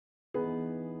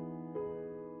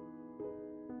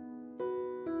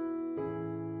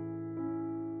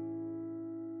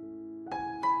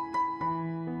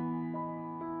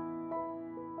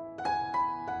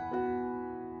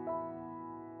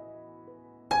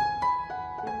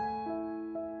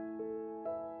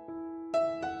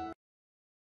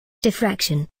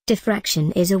Diffraction.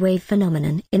 Diffraction is a wave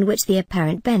phenomenon in which the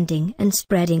apparent bending and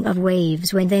spreading of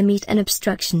waves when they meet an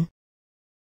obstruction.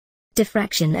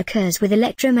 Diffraction occurs with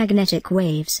electromagnetic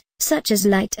waves, such as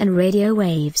light and radio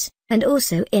waves, and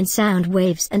also in sound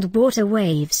waves and water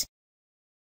waves.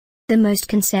 The most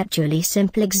conceptually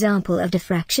simple example of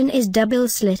diffraction is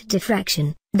double-slit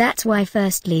diffraction. That's why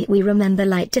firstly we remember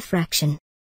light diffraction.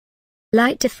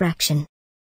 Light diffraction.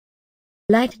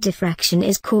 Light diffraction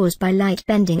is caused by light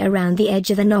bending around the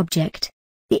edge of an object.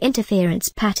 The interference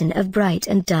pattern of bright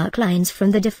and dark lines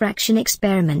from the diffraction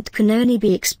experiment can only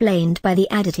be explained by the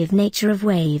additive nature of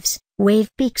waves. Wave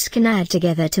peaks can add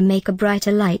together to make a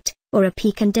brighter light, or a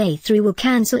peak and a through will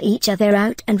cancel each other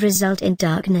out and result in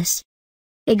darkness.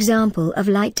 Example of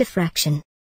light diffraction.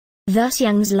 Thus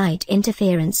Young's light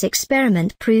interference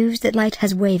experiment proves that light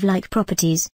has wave-like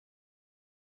properties.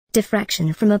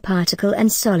 Diffraction from a particle and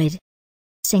solid.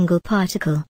 Single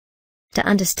particle. To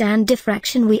understand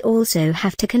diffraction we also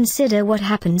have to consider what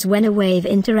happens when a wave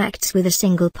interacts with a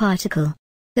single particle.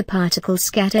 The particle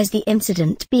scatters the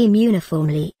incident beam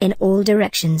uniformly in all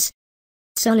directions.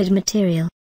 Solid material.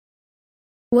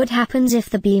 What happens if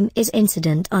the beam is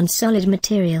incident on solid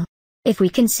material? If we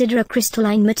consider a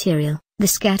crystalline material, the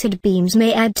scattered beams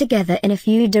may add together in a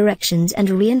few directions and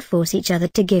reinforce each other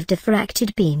to give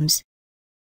diffracted beams.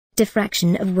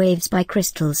 Diffraction of waves by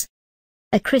crystals.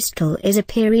 A crystal is a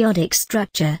periodic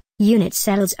structure, unit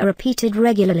cells are repeated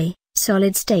regularly.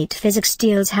 Solid-state physics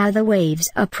deals how the waves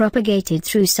are propagated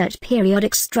through such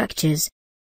periodic structures.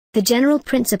 The general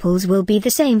principles will be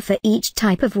the same for each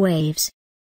type of waves.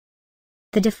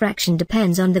 The diffraction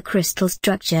depends on the crystal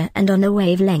structure and on the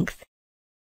wavelength.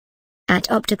 At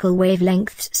optical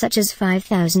wavelengths such as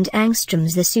 5000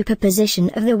 angstroms, the superposition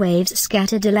of the waves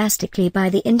scattered elastically by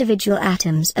the individual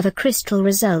atoms of a crystal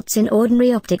results in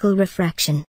ordinary optical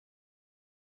refraction.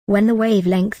 When the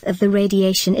wavelength of the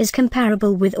radiation is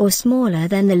comparable with or smaller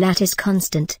than the lattice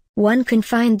constant, one can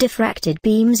find diffracted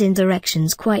beams in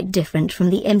directions quite different from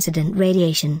the incident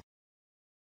radiation.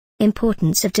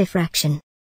 Importance of diffraction.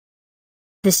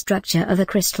 The structure of a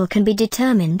crystal can be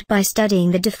determined by studying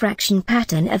the diffraction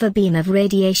pattern of a beam of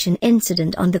radiation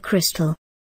incident on the crystal.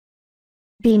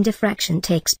 Beam diffraction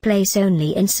takes place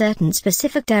only in certain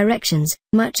specific directions,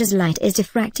 much as light is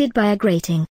diffracted by a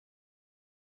grating.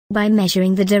 By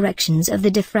measuring the directions of the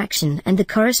diffraction and the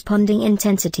corresponding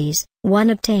intensities,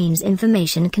 one obtains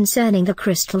information concerning the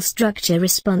crystal structure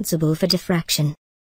responsible for diffraction.